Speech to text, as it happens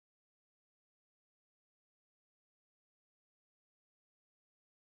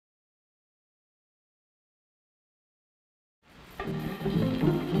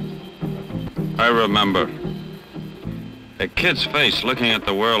I remember. A kid's face looking at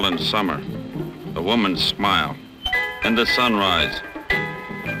the world in summer. A woman's smile. And the sunrise.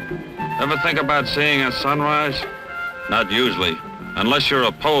 Ever think about seeing a sunrise? Not usually, unless you're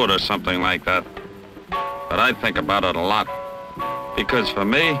a poet or something like that. But I think about it a lot. Because for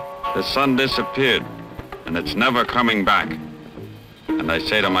me, the sun disappeared, and it's never coming back. And I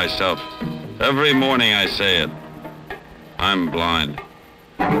say to myself, every morning I say it, I'm blind.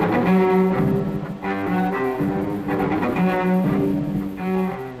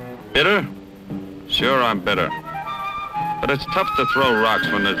 Bitter? Sure, I'm bitter. But it's tough to throw rocks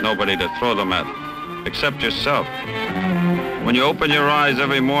when there's nobody to throw them at, except yourself. When you open your eyes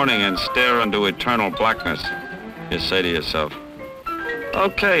every morning and stare into eternal blackness, you say to yourself,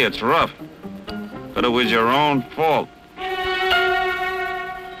 okay, it's rough, but it was your own fault.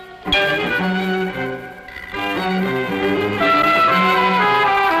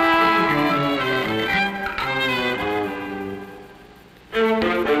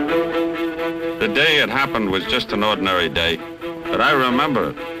 The day it happened was just an ordinary day, but I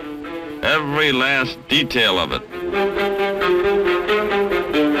remember it. Every last detail of it.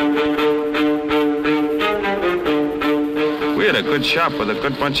 We had a good shop with a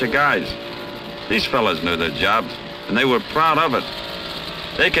good bunch of guys. These fellas knew their jobs, and they were proud of it.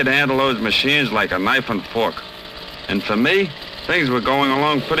 They could handle those machines like a knife and fork. And for me, things were going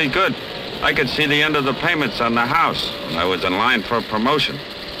along pretty good. I could see the end of the payments on the house, and I was in line for a promotion.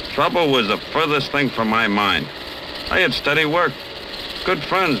 Trouble was the furthest thing from my mind. I had steady work, good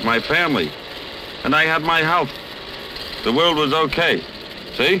friends, my family, and I had my health. The world was okay.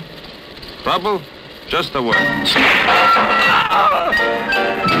 See? Trouble? Just the word.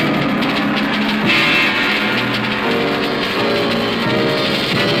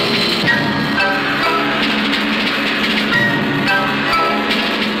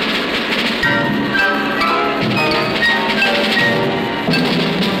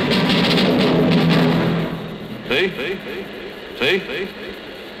 See? See?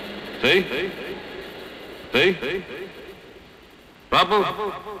 See? See? Trouble?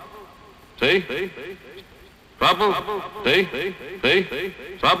 See? Trouble? See? See?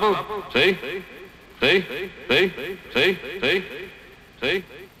 Trouble? See? See? See? See? See?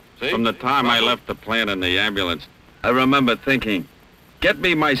 See? From the time I left the plant in the ambulance, I remember thinking, get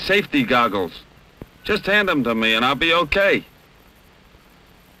me my safety goggles. Just hand them to me and I'll be okay.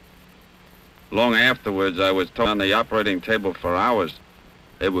 Long afterwards, I was told on the operating table for hours.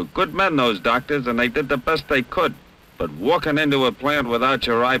 They were good men, those doctors, and they did the best they could. But walking into a plant without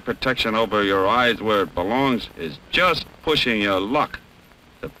your eye protection over your eyes where it belongs is just pushing your luck.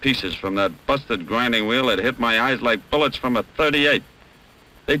 The pieces from that busted grinding wheel had hit my eyes like bullets from a .38.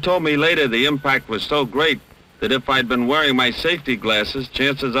 They told me later the impact was so great that if I'd been wearing my safety glasses,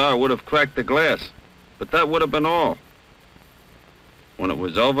 chances are I would have cracked the glass. But that would have been all. When it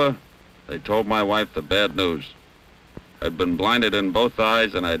was over, they told my wife the bad news. I'd been blinded in both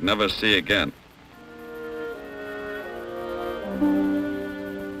eyes and I'd never see again.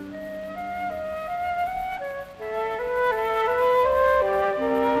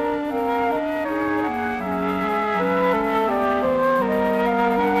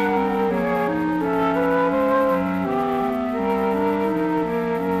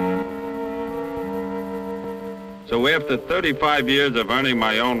 So after 35 years of earning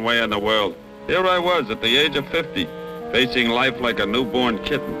my own way in the world, here I was at the age of 50, facing life like a newborn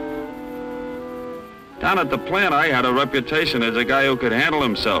kitten. Down at the plant, I had a reputation as a guy who could handle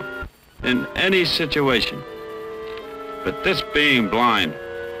himself in any situation. But this being blind,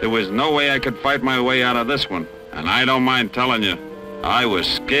 there was no way I could fight my way out of this one. And I don't mind telling you, I was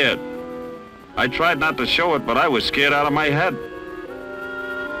scared. I tried not to show it, but I was scared out of my head.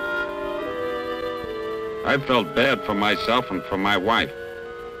 I felt bad for myself and for my wife.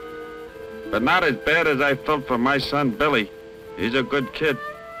 But not as bad as I felt for my son, Billy. He's a good kid,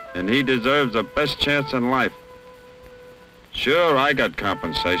 and he deserves the best chance in life. Sure, I got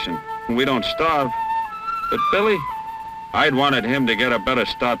compensation. We don't starve. But Billy, I'd wanted him to get a better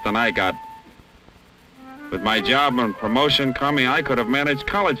start than I got. With my job and promotion coming, I could have managed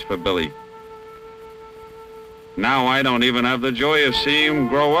college for Billy. Now I don't even have the joy of seeing him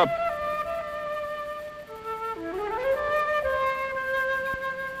grow up.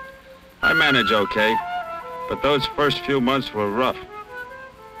 I manage okay, but those first few months were rough.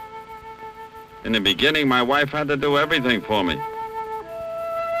 In the beginning, my wife had to do everything for me.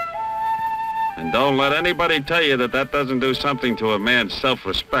 And don't let anybody tell you that that doesn't do something to a man's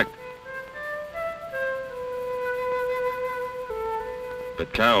self-respect.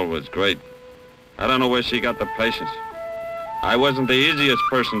 But Carol was great. I don't know where she got the patience. I wasn't the easiest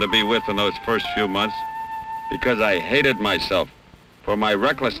person to be with in those first few months because I hated myself for my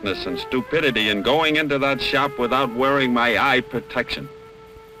recklessness and stupidity in going into that shop without wearing my eye protection.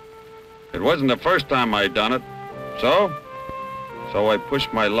 It wasn't the first time I'd done it, so I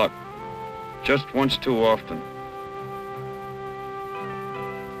pushed my luck just once too often.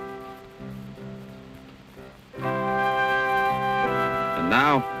 And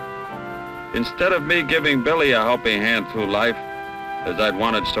now, instead of me giving Billy a helping hand through life, as I'd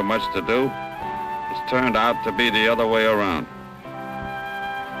wanted so much to do, it's turned out to be the other way around.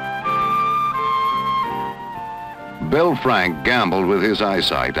 Bill Frank gambled with his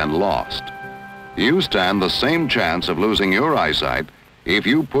eyesight and lost. You stand the same chance of losing your eyesight if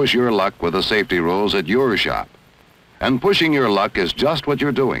you push your luck with the safety rules at your shop. And pushing your luck is just what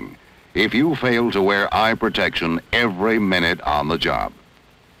you're doing if you fail to wear eye protection every minute on the job.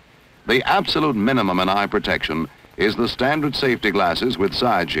 The absolute minimum in eye protection is the standard safety glasses with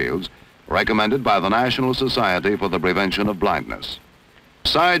side shields recommended by the National Society for the Prevention of Blindness.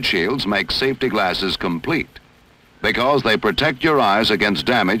 Side shields make safety glasses complete because they protect your eyes against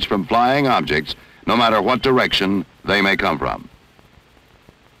damage from flying objects, no matter what direction they may come from.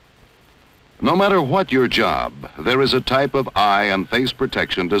 No matter what your job, there is a type of eye and face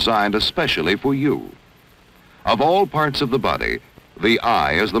protection designed especially for you. Of all parts of the body, the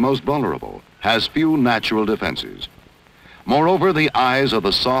eye is the most vulnerable, has few natural defenses. Moreover, the eyes are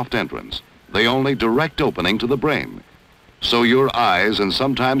the soft entrance, the only direct opening to the brain. So your eyes, and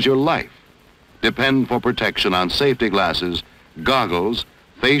sometimes your life, depend for protection on safety glasses, goggles,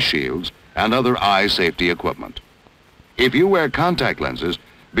 face shields, and other eye safety equipment. If you wear contact lenses,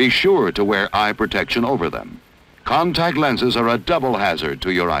 be sure to wear eye protection over them. Contact lenses are a double hazard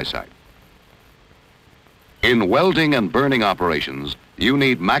to your eyesight. In welding and burning operations, you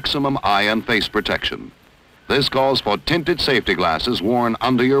need maximum eye and face protection. This calls for tinted safety glasses worn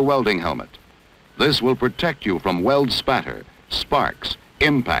under your welding helmet. This will protect you from weld spatter, sparks,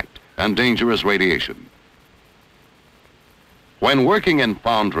 impact, and dangerous radiation. When working in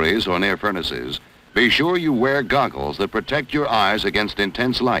foundries or near furnaces, be sure you wear goggles that protect your eyes against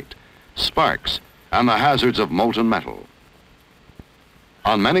intense light, sparks, and the hazards of molten metal.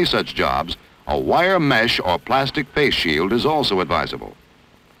 On many such jobs, a wire mesh or plastic face shield is also advisable.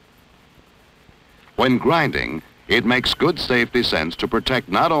 When grinding, it makes good safety sense to protect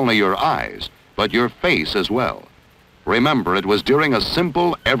not only your eyes, but your face as well. Remember, it was during a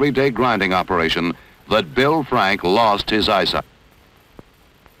simple, everyday grinding operation that Bill Frank lost his eyesight.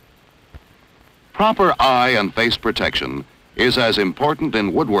 Proper eye and face protection is as important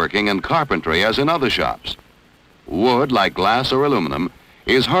in woodworking and carpentry as in other shops. Wood, like glass or aluminum,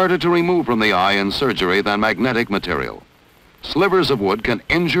 is harder to remove from the eye in surgery than magnetic material. Slivers of wood can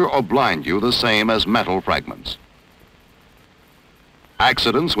injure or blind you the same as metal fragments.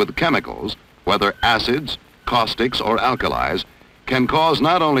 Accidents with chemicals, whether acids, caustics, or alkalis, can cause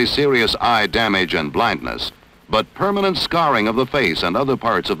not only serious eye damage and blindness, but permanent scarring of the face and other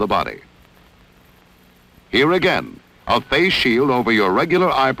parts of the body. Here again, a face shield over your regular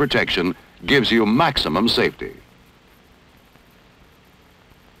eye protection gives you maximum safety.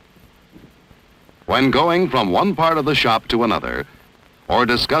 When going from one part of the shop to another, or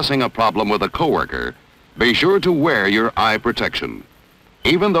discussing a problem with a coworker, be sure to wear your eye protection.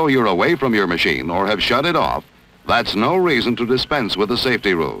 Even though you're away from your machine or have shut it off, that's no reason to dispense with the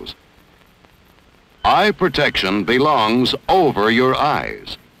safety rules. Eye protection belongs over your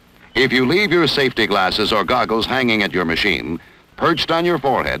eyes. If you leave your safety glasses or goggles hanging at your machine, perched on your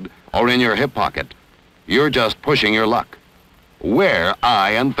forehead or in your hip pocket, you're just pushing your luck. Wear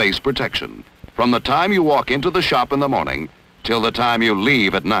eye and face protection from the time you walk into the shop in the morning till the time you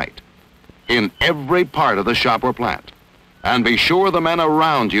leave at night, in every part of the shop or plant. And be sure the men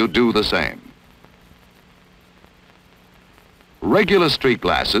around you do the same. Regular street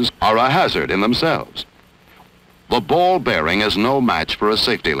glasses are a hazard in themselves. The ball bearing is no match for a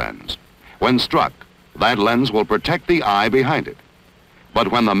safety lens. When struck, that lens will protect the eye behind it.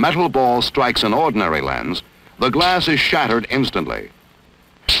 But when the metal ball strikes an ordinary lens, the glass is shattered instantly,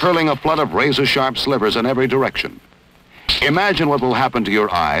 hurling a flood of razor-sharp slivers in every direction. Imagine what will happen to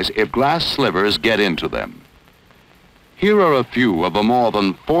your eyes if glass slivers get into them. Here are a few of the more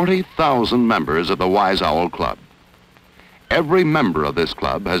than 40,000 members of the Wise Owl Club. Every member of this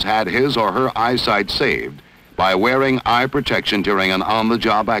club has had his or her eyesight saved by wearing eye protection during an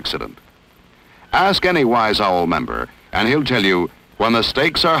on-the-job accident. Ask any Wise Owl member, and he'll tell you when the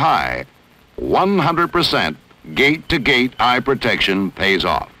stakes are high, 100% gate-to-gate eye protection pays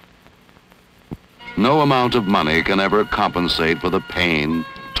off. No amount of money can ever compensate for the pain,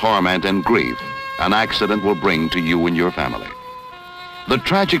 torment, and grief an accident will bring to you and your family. The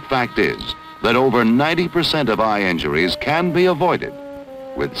tragic fact is that over 90% of eye injuries can be avoided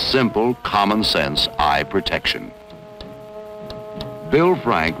with simple, common sense eye protection. Bill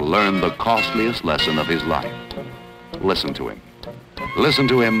Frank learned the costliest lesson of his life. Listen to him. Listen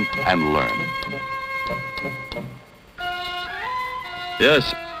to him and learn.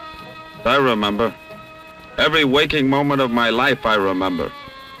 Yes, I remember. Every waking moment of my life I remember.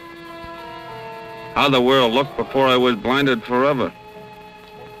 How the world looked before I was blinded forever.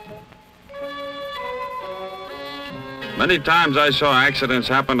 Many times I saw accidents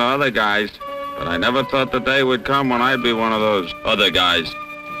happen to other guys, but I never thought the day would come when I'd be one of those other guys.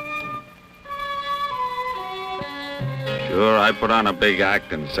 Sure, I put on a big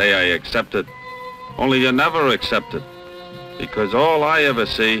act and say I accept it, only you never accept it, because all I ever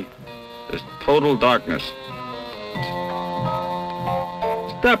see is total darkness.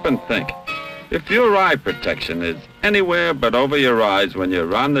 Stop and think. If your eye protection is anywhere but over your eyes when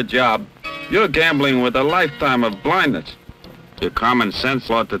you're on the job, you're gambling with a lifetime of blindness. Your common sense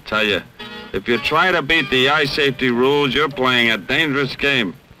ought to tell you, if you try to beat the eye safety rules, you're playing a dangerous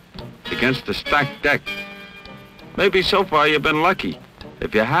game against a stacked deck. Maybe so far you've been lucky.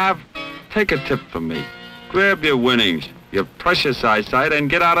 If you have, take a tip from me. Grab your winnings, your precious eyesight, and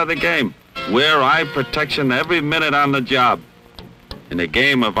get out of the game. Wear eye protection every minute on the job. In a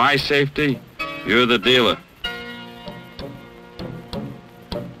game of eye safety, you're the dealer.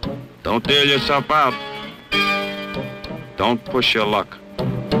 Don't deal yourself out. Don't push your luck.